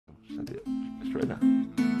cosa, tío. Straight up.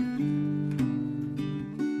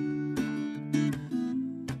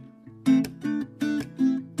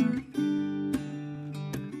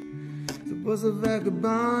 There was a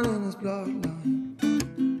vagabond in his bloodline.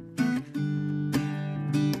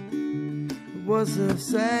 There was a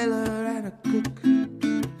sailor and a cook.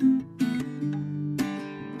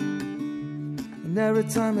 And every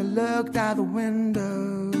time he looked out the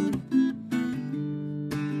window,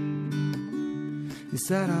 he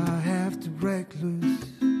said, I have to break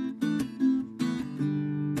loose.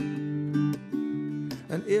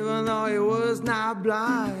 And even though he was not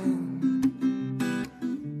blind,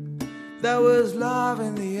 there was love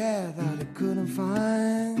in the air that he couldn't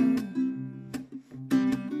find.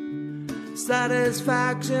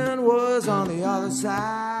 Satisfaction was on the other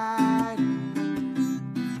side.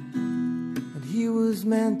 And he was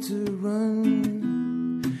meant to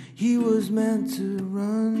run. He was meant to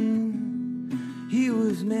run. He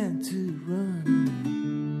was meant to run.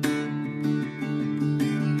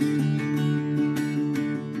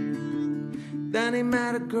 Then he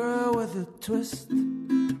met a girl with a twist,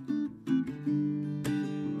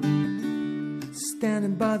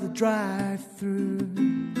 standing by the drive-thru.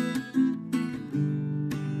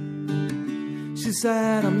 She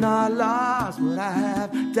said, I'm not lost, but I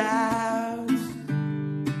have doubts.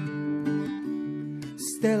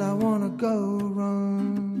 Still I wanna go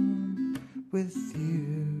run with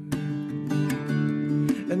you.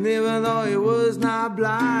 And even though he was not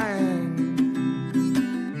blind,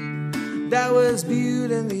 there was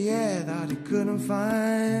beauty in the air that he couldn't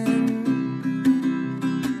find.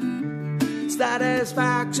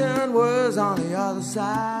 Satisfaction was on the other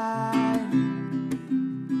side.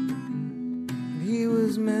 And he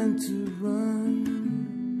was meant to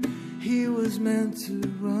run. He was meant to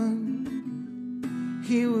run.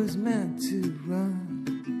 He was meant to run.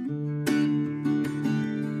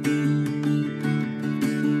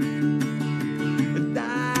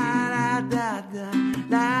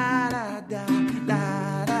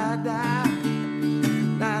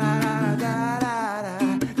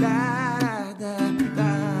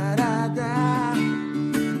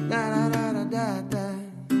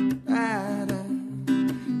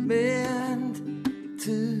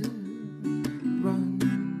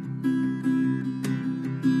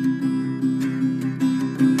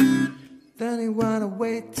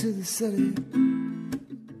 To the city,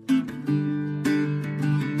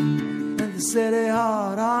 and the city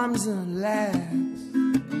had arms and legs.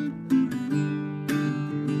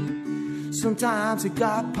 Sometimes he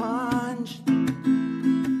got punched,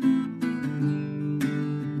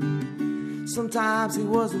 sometimes he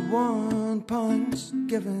was the one punch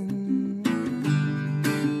given.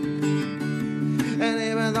 And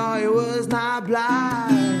even though he was not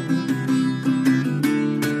blind,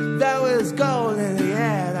 there was gold in the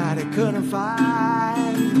air that he couldn't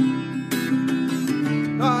find.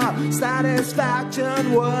 Oh,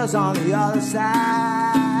 satisfaction was on the other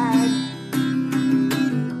side.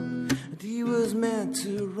 And he was meant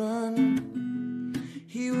to run.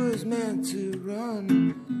 He was meant to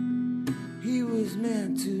run. He was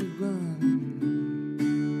meant to run.